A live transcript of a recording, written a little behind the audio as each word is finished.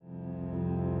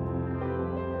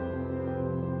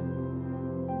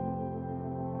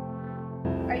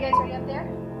You guys ready up there?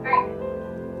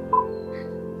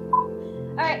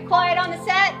 All right, quiet on the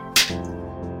set.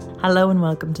 Hello and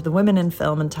welcome to the Women in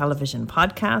Film and Television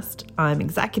podcast. I'm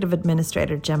Executive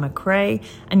Administrator Gemma Cray,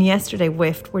 and yesterday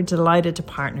WIFT were delighted to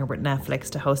partner with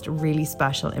Netflix to host a really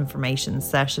special information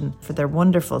session for their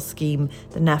wonderful scheme,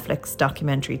 the Netflix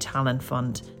Documentary Talent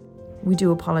Fund. We do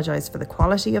apologise for the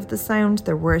quality of the sound.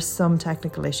 There were some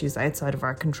technical issues outside of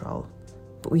our control,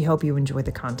 but we hope you enjoy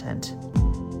the content.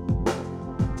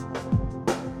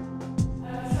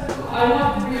 I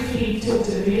want to briefly talk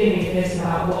to the beginning of this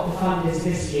about what the fund is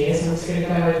this year, so I'm just going to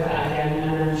go over that again,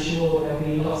 and I'm sure there'll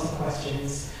be lots of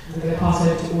questions. I'm going to pass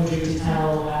over to Audrey to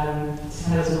tell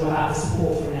us all about the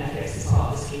support from Netflix as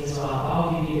part of the scheme as well, but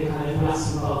I'll give you the kind of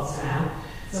nuts and bolts now.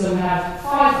 So we have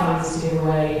 5 funds to give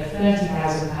away of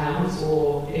 £30,000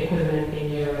 or the equivalent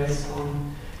in euros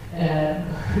on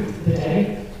the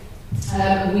day.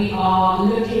 We are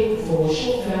looking for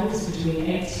short films between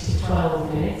 8 to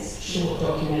 12 minutes, short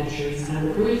documentaries, and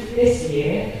the brief this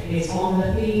year is on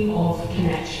the theme of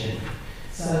connection.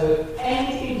 So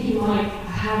anything you might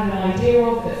have an idea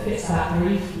of that fits that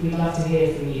brief, we'd love to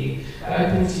hear from you. We're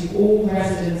open to all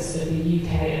residents of the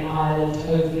UK and Ireland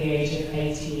over the age of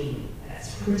 18.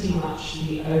 That's pretty much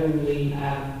the only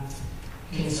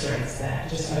constraints there,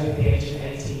 just over the age of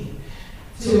 18.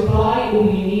 To apply, all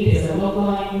you need is a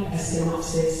logline, a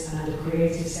synopsis, and a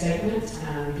creative statement.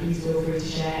 And please feel free to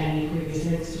share any previous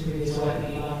links to previous work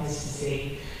that you'd like us to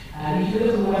see. You can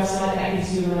look on the website, that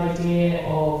gives you an idea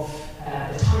of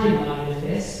the timeline of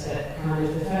this. Kind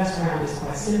of the first round is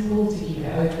quite simple, to keep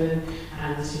it open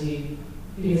and to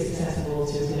be as accessible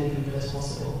to as many people as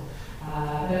possible.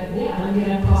 But yeah, I'm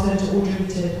going to pass over to Audrey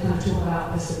to kind of talk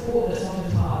about the support that's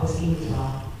often part of the scheme as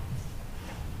well.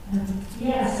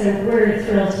 So we're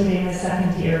thrilled to be in the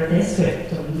second year of this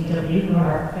with WDW, who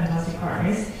are our fantastic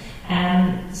partners.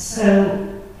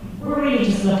 So we're really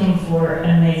just looking for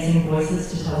amazing voices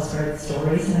to tell us great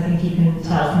stories, and I think you can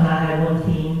tell from that how one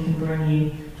theme can bring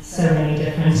you so many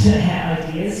different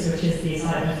ideas, which is the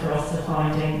excitement for us of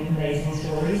finding amazing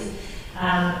stories.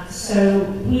 So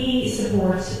we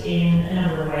support in a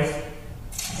number of ways.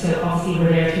 So obviously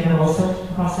we're there through the whole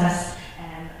filtering process.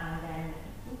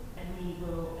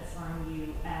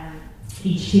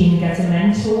 Each team gets a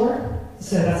mentor,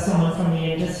 so that's someone from the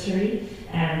industry,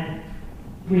 and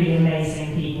really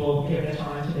amazing people give their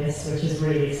time to this, which is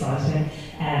really exciting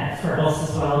for us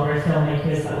as well. We're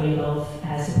filmmakers that we love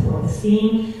support the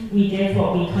scheme. We did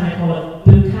what we kind of call a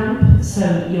boot camp,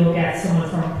 so you'll get someone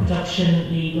from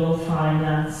production, legal,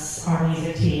 finance, our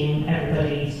music team,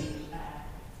 everybody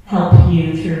help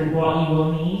you through what you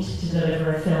will need to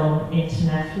deliver a film into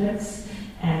Netflix.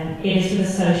 It is for the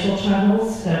social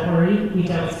channels, don't worry, we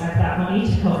don't expect that money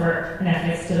to cover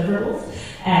Netflix deliverables.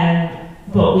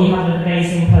 But we have an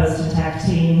amazing post and tech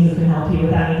team who can help you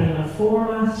with anything on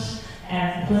format.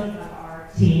 And we have our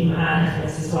team at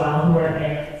Netflix as well, who are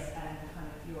there as kind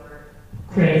of your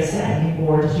creative sounding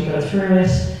board as you go through it,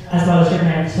 as well as your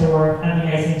mentor and the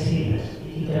amazing team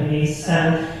at DW.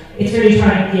 So it's really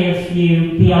trying to give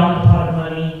you, beyond the pot of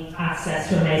money, access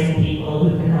to amazing people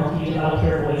who can help you develop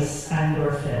your voice and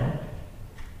your film.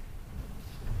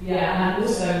 Yeah, and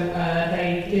also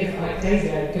they give, like Daisy,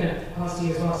 I'm going to pass to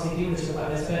you as well, so you do want to talk about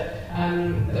this,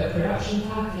 but the production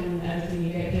pack and everything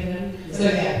you get given. So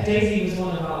yeah, Daisy was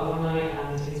one of our alumni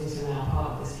and is also now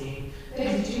part of the scheme.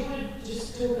 Daisy, do you want to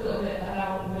just talk a little bit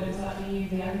about what it was like for you,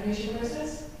 the application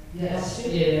process? Yes, so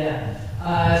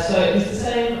it was the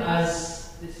same as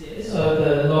this year, so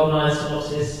the logline,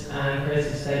 synopsis and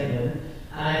creative statement.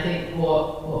 And I think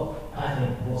what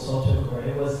sort of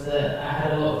great was that I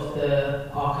had a lot of the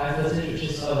archive footage, which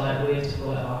is so like weird to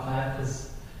call it archive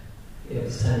because it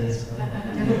was 10 years ago.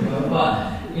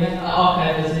 But you know, the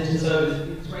archive footage, and so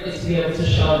it was great to be able to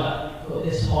show that got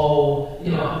this whole,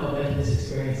 I'm not making this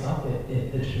experience up,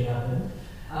 it literally happened.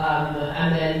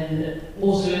 And then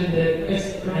also in the creative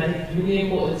statement, I think it's really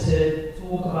important to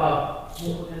talk about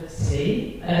what we're going to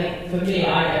see. I think for me,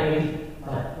 I get really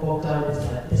bogged down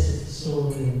with this is the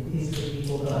story and these are the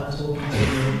people that I'm talking to.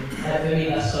 For me,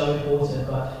 that's so important,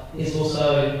 but it's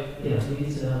also, we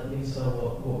need to know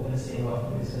what we're going to see and what we're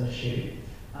going to shoot.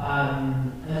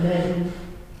 And then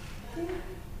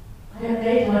I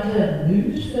made like a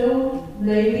mood film,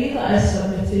 maybe, that I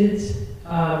submitted.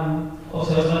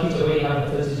 Also, I was lucky to already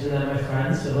have the footage and then my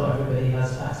friends, so not everybody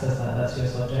has access like that to your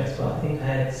subjects, but I think I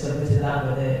had submitted that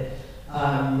with it.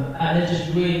 And then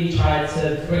just really tried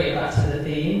to bring it back to the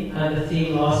theme, and the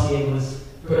theme last year was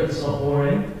Britain's Not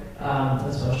Boring.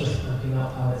 And so I was just looking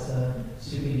up how it's a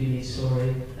super unique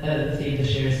story. And the theme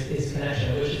this year is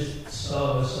connection, which is so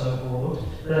so broad.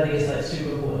 But I think it's like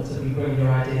super important to be bringing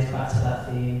your ideas back to that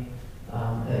theme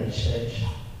at each stage.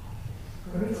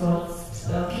 Great.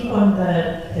 So I'll keep on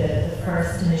the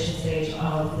first initial stage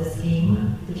of the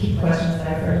scheme. We'll keep questions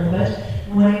there for a little bit.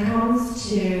 When it comes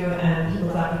to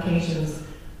people's applications,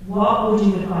 what would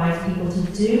you advise people to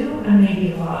do and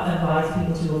maybe advise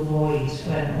people to avoid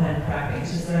when prepping?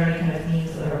 Is there any kind of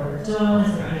themes that are overdone?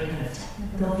 Is there any kind of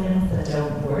technical things that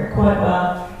don't work quite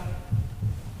well?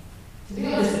 To be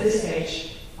honest, at this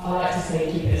stage, I like to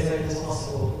say keep it as open as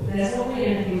possible. There's not really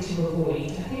anything to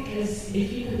avoid. I think if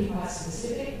you can be quite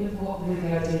specific with the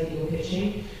idea that you're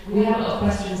pitching, we have a lot of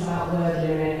questions about word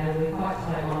limit and we're quite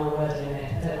tight on our word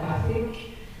limit. But I think,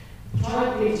 try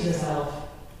and think to yourself,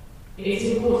 it's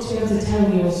important to be able to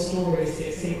tell your story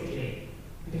succinctly.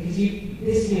 Because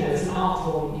it's an art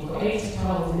form, you've got 8 to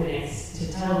 12 minutes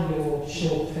to tell your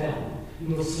short film,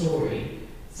 your story.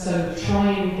 So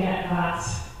try and get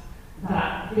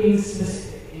that being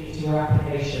specific into your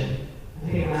application.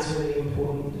 I think that's really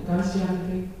important. Guys, do you have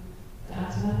anything to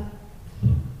add to that?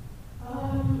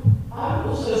 I would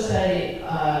also say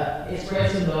it's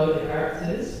great to know the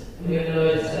characters. We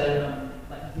know to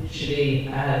visually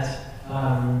add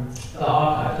the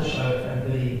archive to show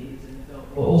everybody.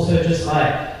 Or also just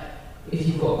like if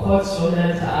you've got quotes from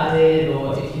them to add in,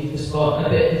 or if you've just got a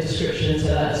bit of description to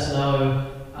let us know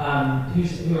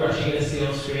who we're actually going to see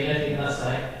on screen. I think that's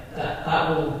like that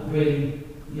will really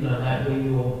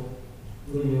win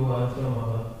your film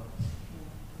over.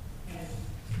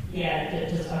 Yeah,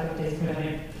 just like this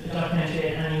a documentary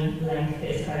at any length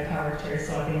is about characters,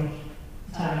 so I think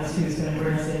telling us who's going to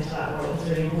bring us into that world is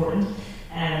really important.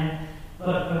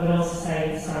 But I would also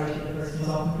say, sorry to the person who's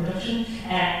off in production,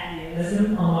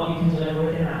 realism on what you can deliver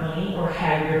within that money or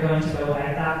how you're going to go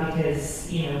about that, because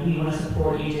we want to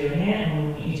support you doing it and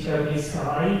we want you to go blue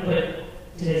sky, but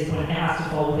today's point, it has to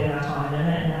fall within that time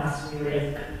limit and it has to be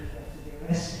really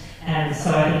and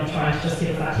so I think trying to just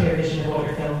give that clear vision of what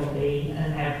your film will be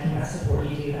and how can best support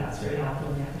you do that is really helpful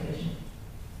in the application.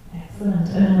 Excellent.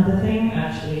 And another thing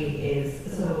actually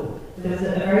is, so there was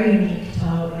a very unique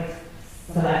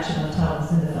selection of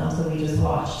tones in the films that we just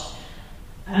watched.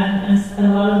 And a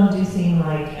lot of them do seem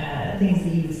like things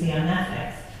that you would see on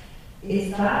Netflix.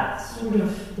 Is that sort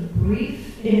of the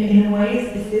brief in a way?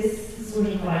 Is this sort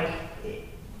of like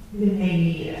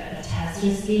maybe a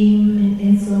tester scheme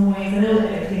in some ways? I know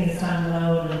that everything is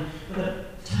standalone,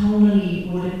 but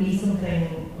tonally, would it be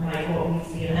something like what we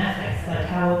see on Netflix? Like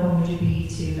how open would you be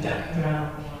to docudrama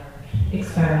or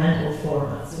experimental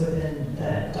formats within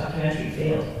the documentary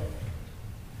field?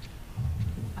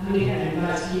 I mean, again, we'd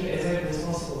like to keep it as open as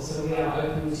possible, so we are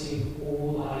open to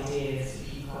all ideas.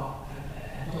 If you've got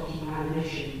a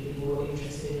documentation that you're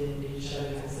interested in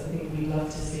showing us, I think we'd love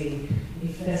to see.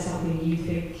 If there's something you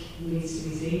think needs to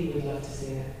be seen, we'd love to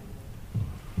see it.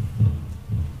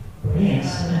 Brilliant.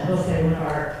 And I will say one of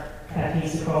our pet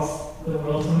peeves across the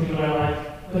world, some people are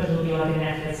like, but it'll be like a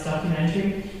Netflix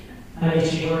documentary. I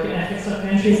literally work at Netflix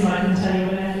documentaries and I can tell you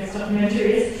what a Netflix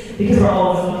documentary is, because we're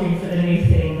always looking for the new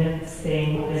thing, the next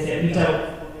thing. What is it? We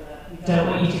don't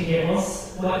want you to give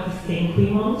us what you think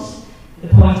we want. The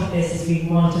point of this is we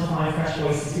want to find fresh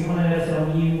voices. We want to know the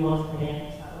film you want to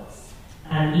tell us.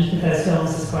 And each of those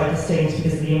films is quite distinct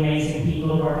because of the amazing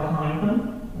people who are behind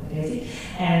them, like Daisy.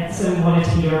 And so we want it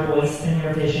to be your voice and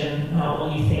your vision, not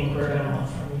what you think we're going to want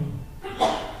from you.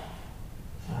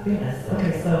 Fabulous.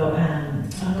 Okay, so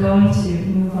I'm going to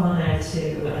move on now to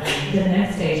the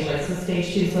next stage, right? So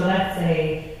stage 2. So let's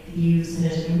say you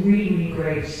submitted a really, really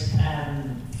great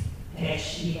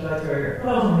pitch. You go through a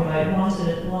problem, you might want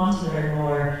to learn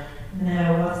more.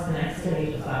 Now, what's the next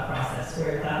stage of that process?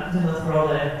 Where that let's roll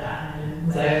it out.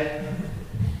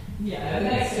 Yeah, the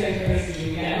next stage basically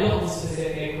we get a lot more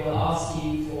specific. We'll ask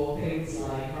you for things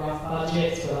like rough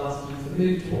budgets. We'll ask you for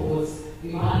mood boards. We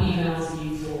might even ask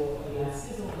you for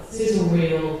sizzle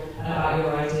reel about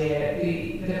your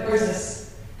idea. The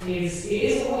process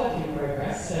is a work in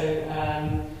progress, so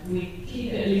we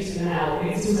keep it loose for now.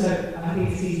 It's also, I think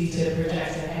it's easy to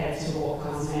project ahead to what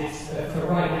comes next, but for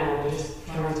right now we're just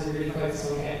trying to really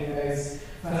focus on getting those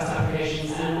first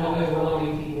applications and not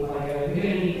overwhelming people by going, we're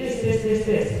going to need this,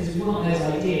 because we want those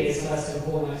ideas first and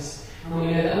foremost. And we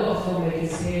know that a lot of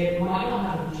filmmakers here might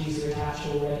not have a producer attached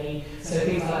already, so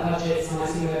things like budgets might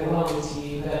seem overwhelming to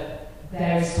you, but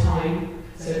there is time,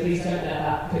 so please don't let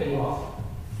that put you off.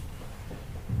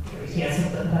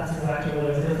 Yes, that's exactly what I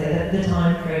was going to say. The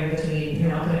time frame between,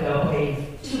 you're not going to go,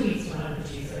 okay, 2 weeks to find a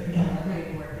producer. You're not going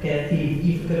to work it.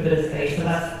 You've got a bit of space, so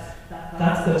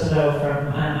that's good to know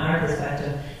from our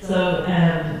perspective. So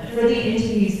for the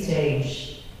interview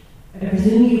stage, I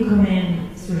presume you come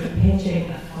in sort of pitching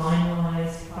a finalised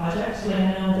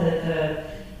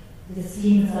the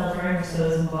scheme itself very much so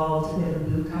is involved with a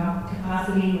boot camp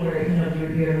capacity where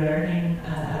you're learning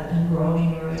and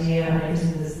growing your idea and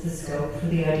using the scope for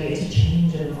the idea to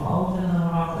change and evolve in the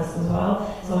process as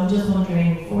well. So I'm just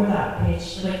wondering for that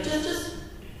pitch, like just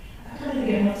I kind of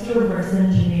think it to reverse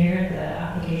engineer the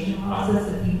application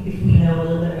process if we know a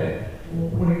little bit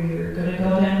about where you're going to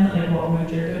go down, like what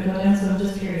route you're going to go down. So I'm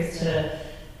just curious to,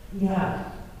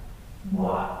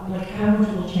 how much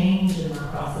will change in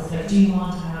that process? Like, do you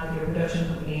want to have your production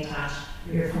company attach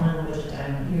your final budget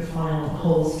down, your final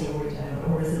whole story down,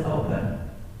 or is it open?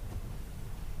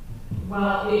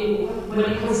 Well, when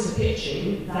it comes to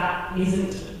pitching, that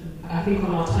isn't, I think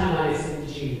on our timeline it's in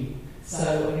June.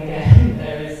 So again,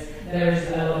 there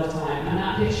is a lot of time. And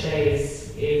that pitch day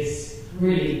is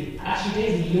really, actually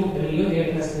Daisy, you're the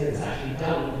only person that's actually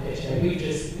done the pitch day.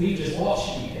 We've just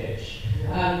watched you pitch.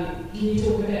 Can you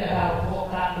talk a bit about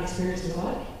what that experience was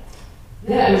like?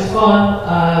 Yeah, it was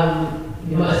fun.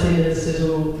 You might have seen in the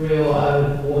sizzle reel,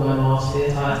 I wore my mask the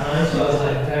entire time, so I was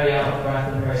like very out of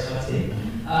breath and very sweaty.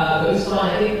 But it was fun.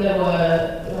 I think there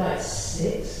were like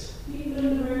 6 people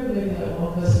in the room, maybe like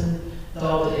one person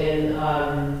dialed it in.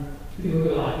 People who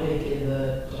were like big in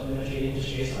the documentary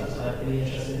industry, so I was like really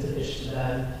interested to pitch to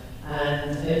them.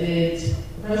 And I did a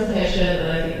presentation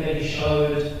and I think maybe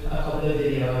showed a couple of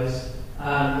videos.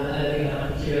 And then we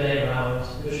had like a Q&A round,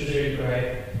 which was really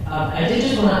great. I did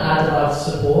just want to add about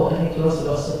support. I think you asked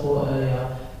about support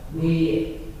earlier.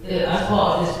 As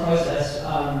part of this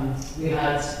process, we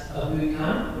had a boot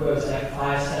camp where it was like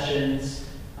 5 sessions.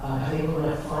 I think on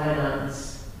like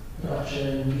finance,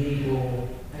 production, legal,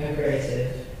 and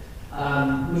creative,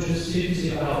 which was super,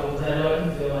 super helpful. Because I know it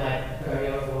can feel like very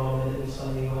overwhelming with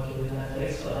somebody working with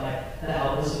Netflix, but like the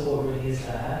help and support really is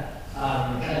there.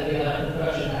 And we had like a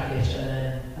production package and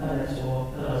then a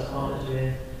mentor that I was partnered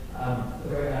with. A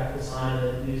great guy called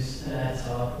Simon, who's an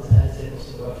editor, was edited,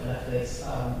 also worked for Netflix,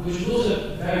 which was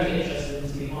also very interesting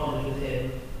to be partnered with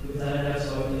him because I never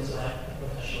spoken to like a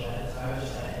professional editor. I was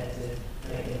just like edited,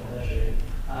 making my leisure.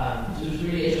 So it was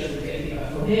really interesting to get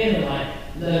feedback from him and like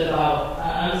learn about.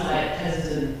 I was like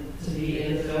hesitant to be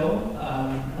in the film,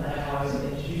 and like how I was going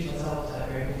to introduce myself was like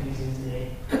very confusing to me.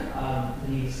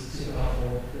 And he was super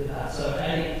helpful with that. So I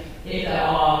think if there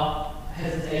are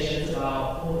hesitations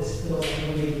about, this feels like a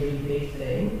really, really big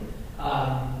thing,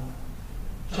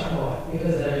 chuck more,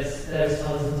 because there is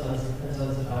tons and tons and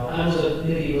tons of help. And also,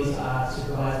 Libby was our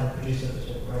supervisor and producer for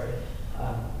Talk Road,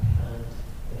 and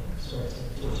sorry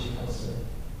to talk to you constantly.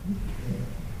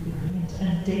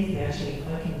 And Daisy, actually,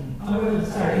 I was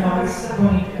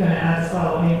going to add as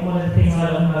well. I mean, one of the things I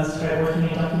love most about working in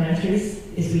documentaries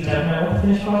is we don't know what the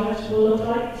finished project will look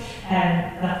like,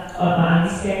 on any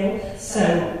scale.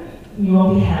 So you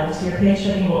won't be held to your pitch.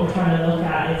 I think what we're trying to look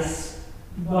at is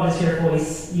what is your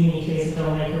voice uniquely as a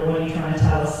filmmaker, what are you trying to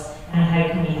tell us, and how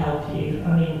can we help you?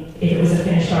 I mean, if it was a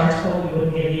finished article, we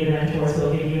wouldn't give you the mentors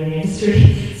we'll give you in the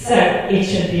industry. So it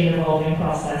should be an evolving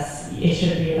process. It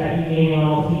should be about you leaning on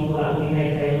all the people that will be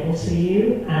made available to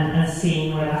you and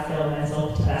seeing where that film ends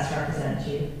up to best represent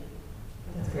you.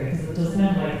 That's great, because it does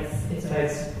sound like it's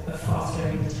about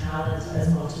fostering the talent as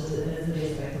much as it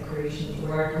is about the creation of the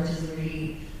work, which is a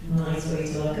really nice way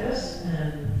to look at it.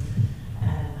 And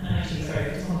actually, sorry, I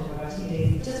just want to go back to you,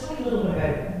 Daisy. Just talk a little bit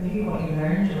about maybe what you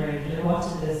learned around it. What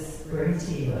did this bring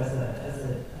to you as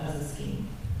a scheme?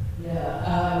 Yeah,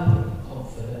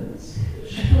 confidence,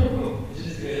 which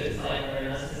is good. It's like very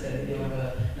nice to say that you have a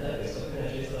Netflix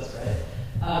documentary, so that's great.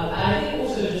 And I think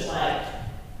also just like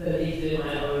belief in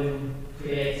my own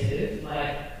creative.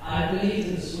 Like I believed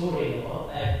in the story a lot.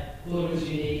 I thought it was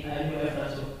unique. I knew my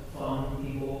friends were fun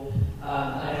people.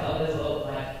 I felt there's a lot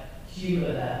of like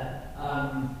humour there.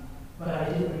 But I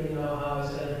didn't really know how I was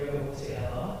going to bring it all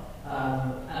together.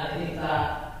 And I think that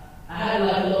I had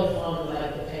like a lot of fun with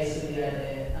like the pace of the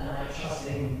edit and like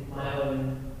trusting my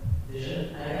own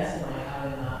vision. And I guess like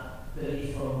having that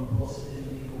belief from lots of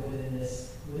different people within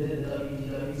the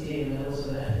WDW team and also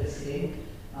the Netflix team.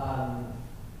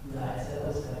 That I said that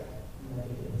was like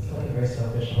it's like a very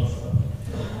selfish answer.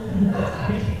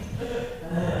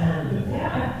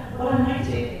 What I might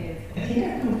do is, I think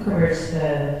I've covered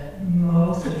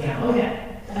most of the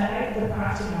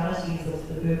practicalities of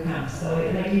the boot camp. So,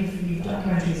 like you've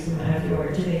documentaries from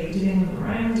everywhere. Do they move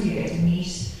around? Do you get to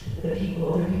meet other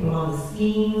people on the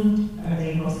scheme? Are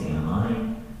they mostly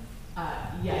online?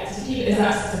 Yeah, to keep it as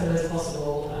accessible as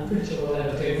possible. I'm pretty sure we'll end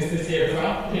up doing this year as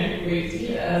well. To keep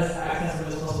it as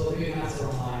accessible as possible, the boot camps are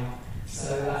online.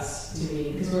 So that's to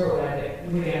me, because we're aware that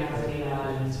we're going to have an email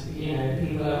and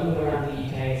people are all around the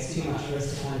UK. It's too much for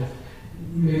us to kind of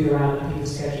move around and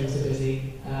people's schedules are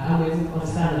busy. And we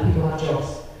understand that people have jobs.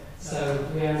 So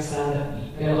we understand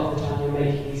that a lot of the time you're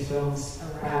making these films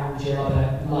around your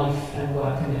other life and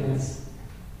work commitments.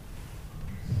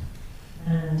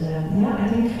 And yeah, I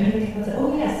think that's it.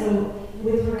 Oh yeah, so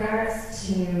with regards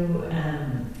to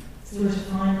sort of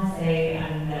final say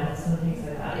and notes and things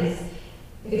like that, is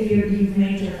if you've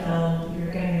made your film,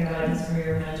 you're getting your guidance from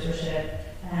your mentorship,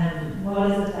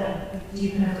 what is it that, do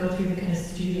you kind of go through the kind of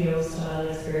studio style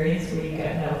experience where you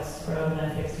get notes from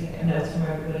Netflix, you get notes from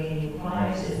everybody and you apply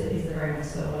it? Is it very much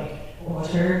so like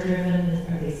author driven?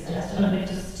 Are they suggested? Or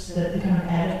just the kind of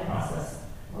edit process?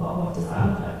 What does that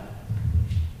look like?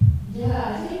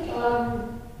 Yeah, I think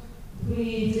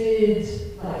we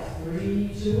did like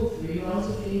 2 or 3 rounds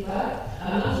of feedback,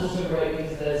 and that was also great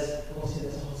because there's a whole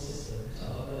system to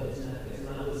upload to Netflix, and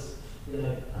that was,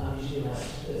 usually like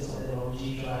it's like they're on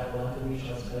G Drive or like a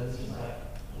WeTransfer. This was like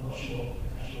a much more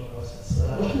professional process, so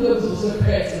that was also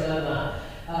great to learn that.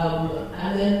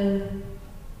 And then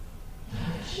I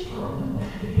actually can't remember. I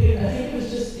think it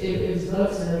was just it was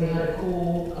notes, and then we had a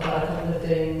call about a couple of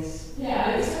things.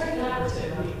 Yeah, it's very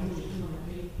collaborative.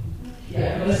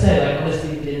 Yeah, I'm gonna say, like,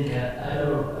 honestly, we didn't get, I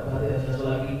don't know about the others, but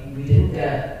like, we didn't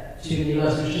get too many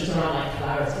notes. It was just around like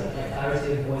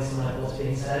clarity of voice and like what's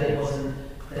being said. It wasn't,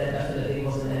 there definitely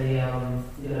wasn't any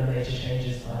major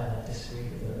changes that I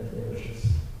disagreed with everything, which was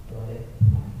right.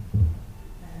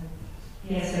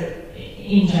 Yeah, so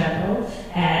in general,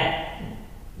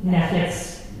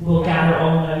 Netflix will gather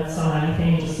all notes on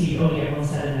anything, just so you only get one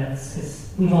set of notes,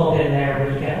 because we've all been there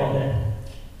where you get all the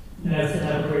notes that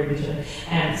don't agree with each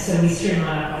other. So we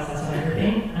streamline that process on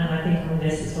everything, and I think on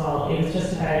this as well, it was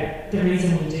just about, the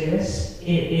reason we do it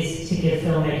is to give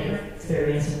filmmaker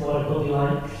experience of what it will be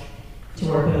like to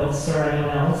work with us or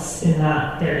anyone else, in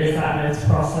that there is that notes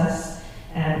process.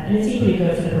 And it's equally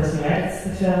good for the person who edits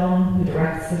the film, who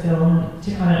directs the film,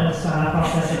 to kind of understand that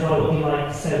process of what it will be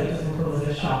like, so it doesn't come as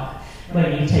a shock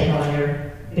when you take on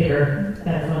your bigger,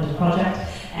 better funded project.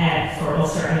 For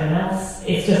us or anyone else,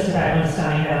 it's just about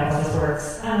understanding how that process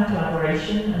works and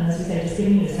collaboration, and as we say, just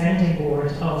giving you a sounding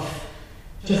board of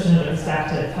just another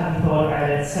perspective. Have you thought about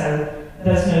it? So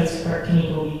those notes can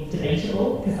equally be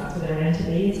debatable, because that's what they're meant to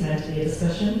be. It's meant to be a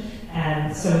discussion,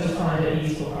 and so we just find it a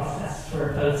useful process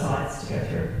for both sides to go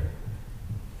through.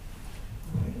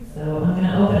 So I'm going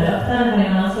to open it up then if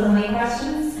anyone else has any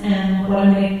questions, and what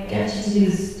I'm going to get you to do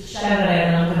is shout it out,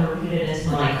 and I'm going to repeat it into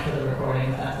mic for the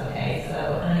recording if that's okay. So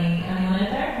anyone out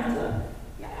there? Hands up?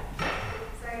 Yeah.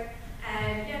 Sorry.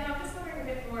 I'm just wondering a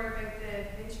bit more about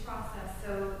the pitch process.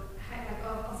 So,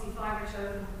 obviously, Fiverr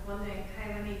chosen for funding. How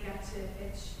many get to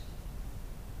pitch?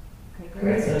 Okay,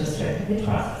 great. So just start the pitch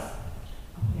process.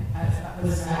 That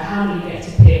was how many get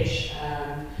to pitch.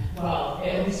 Well,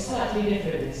 it'll be slightly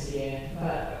different this year,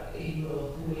 but it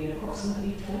will be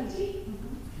approximately 20.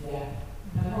 Mm-hmm. Yeah,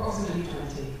 approximately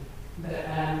 20. But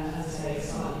as I say, it's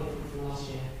slightly different from last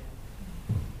year.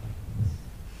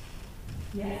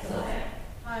 Yes.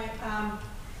 Hi.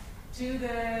 Do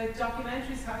the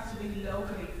documentaries have to be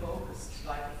locally focused?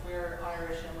 Like if we're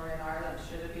Irish and we're in Ireland,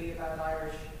 should it be about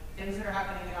Irish things that are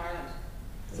happening in Ireland?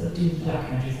 So do the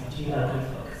documentaries have to be locally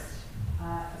focused?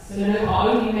 So no, our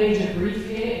only major brief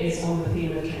here is on the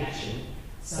theme of connection.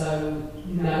 So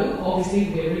no,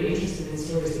 obviously we're really interested in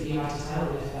stories that you have to tell,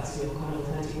 and if that's your kind of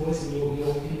authentic voice in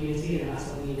your community, and that's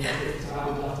something you want to talk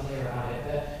about, we'd love to hear about it.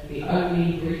 But the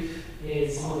only brief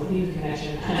is on the theme of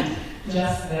connection, and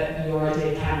just that your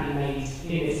idea can be made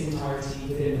in its entirety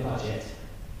within the budget.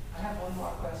 I have one more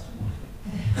question.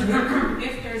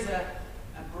 If there's a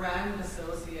brand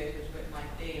associated with my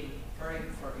theme, for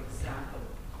example,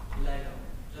 Lego,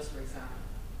 just for example,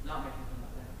 not making them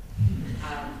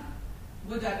about Lego,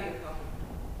 would that be a problem?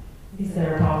 Is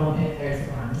there a problem if there's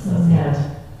a brand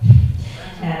associated?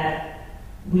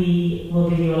 We will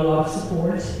give you a lot of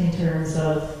support in terms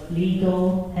of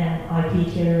legal and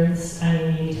IP clearance,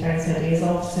 and you need to bounce ideas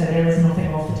off, so there is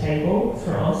nothing off the table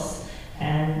for us.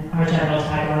 Our general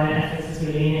tagline at Netflix is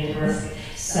we lean into risk,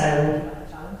 so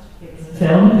it's a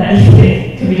film that you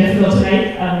think could be difficult to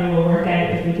make, and we will work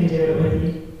out if we can do it with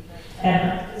you.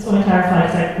 I just want to clarify,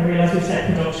 because I realise we've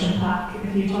said production pack a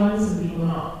few times, and people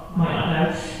might not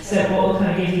know. So what we'll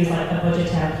kind of give you is like a budget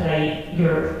template,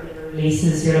 your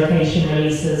releases, your location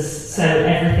releases, so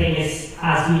everything is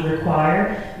as we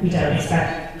require. We don't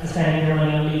expect spending your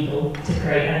money on legal to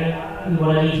create any. We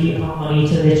want to leave you money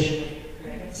to lit.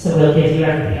 So we'll give you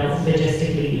everything else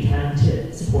logistically we can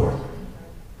to support.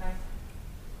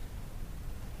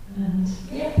 And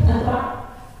yeah, at the back.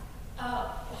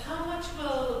 How much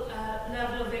will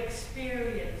level of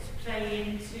experience play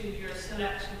into your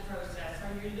selection process?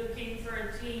 Are you looking for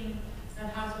a team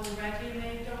that has already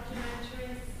made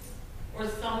documentaries? or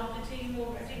some of the team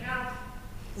already have?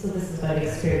 So this is about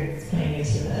experience playing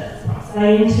into the process.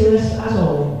 Play into it at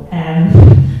all.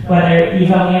 Whether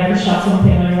you've only ever shot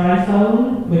something on your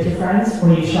iPhone with your friends,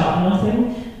 or you've shot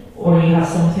nothing, or you have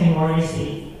something more you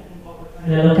see.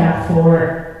 To look at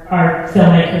for our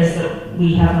filmmakers that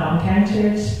we have not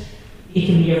encountered, it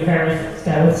can be your very first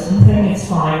go at something. It's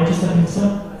fine. We're just looking for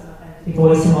some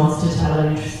voice who wants to tell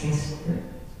an interesting story.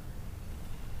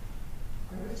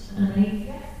 Annie?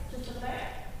 Yes, just up there.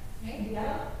 Maybe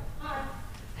yellow. Hi.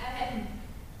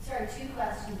 Sorry, 2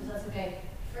 questions, if that's okay.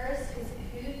 First is,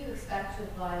 who do you expect to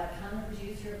apply? Like, can the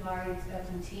producer apply? Are you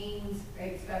expecting teams? Are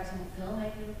you expecting a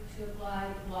filmmaker to apply?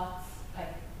 What's,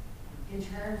 like, in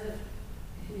terms of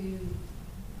who?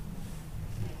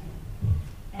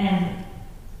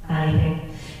 Anything.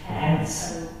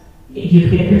 So you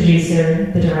could be the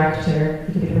producer, the director,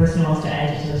 you could be the person who wants to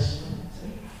edit it.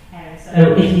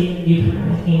 So if you put a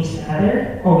team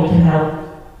together, or we can help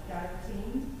guide the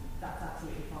team, that's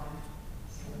absolutely fine.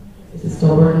 This is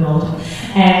still working all the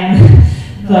time.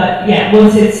 But yeah,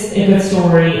 once it's a good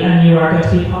story and you are going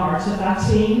to be part of that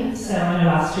team. So I know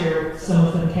last year some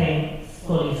of them came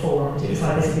fully formed. It was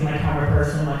like, this would be my camera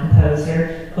person, my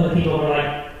composer. Other people were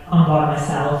like, I'm by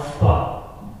myself, but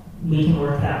we can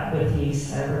work that with you,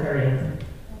 so we're very open.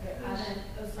 Okay, and then,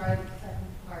 sorry, the second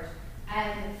part.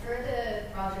 And for the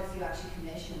projects you actually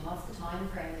commission, what's the time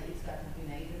frame that you expect to be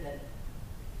made with it?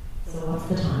 So what's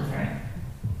the time frame?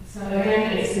 So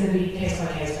again, it's going to be case by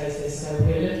case basis. So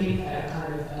we're looking at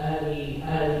kind of early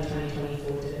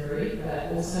 2024 delivery,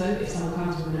 but also if someone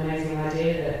comes with an amazing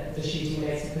idea that the shooting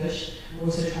dates are pushed, we're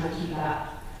also trying to keep that.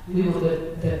 We want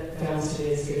the films to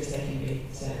be as good as they can be.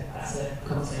 So that's a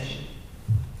conversation.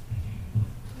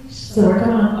 So we're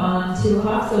coming up on 2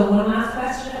 o'clock. So one last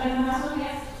question. Anyone has one?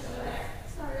 Yes.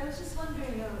 Sorry, I was just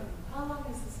wondering, how long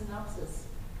is the synopsis?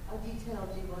 How detailed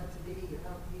do you want it to be?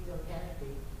 How detailed can it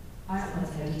be? I don't know how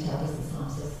detailed is the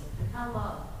synopsis. How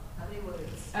long? How many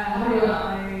words? Off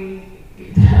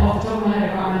the top of my head,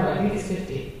 I can't remember. I think it's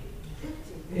 50.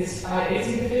 50? It's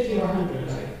either 50 or 100.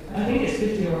 Like, I think it's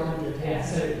 50 or 100. Yeah.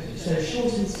 So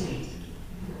short and sweet.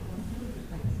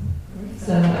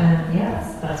 So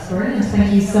yes, that's brilliant.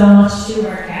 Thank you so much to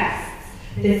our guests.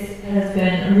 This has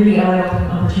been a really eye-opening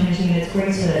opportunity, and it's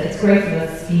great for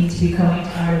us to be coming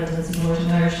to Ireland and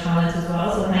supporting Irish talent as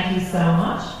well. So thank you so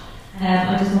much.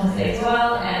 I just want to say as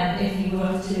well, if you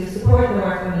want to support the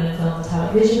work of Women in Film and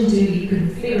Television, you can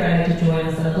figure out how to join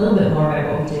us and a little bit more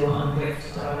about what we do on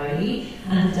WIFT.ie.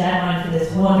 And the deadline for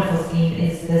this wonderful scheme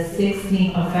is the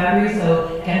 16th of February.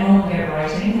 So get home, get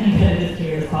writing, and get it as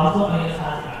clear as possible. I'm going to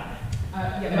pass it back. A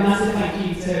massive thank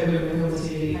you to Women in Film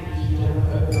TV. Thank you, Gemma, for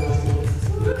organising all this.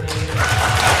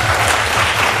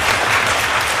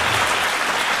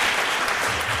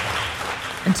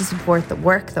 And to support the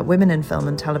work that Women in Film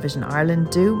and Television Ireland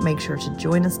do, make sure to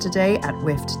join us today at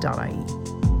WIFT.ie.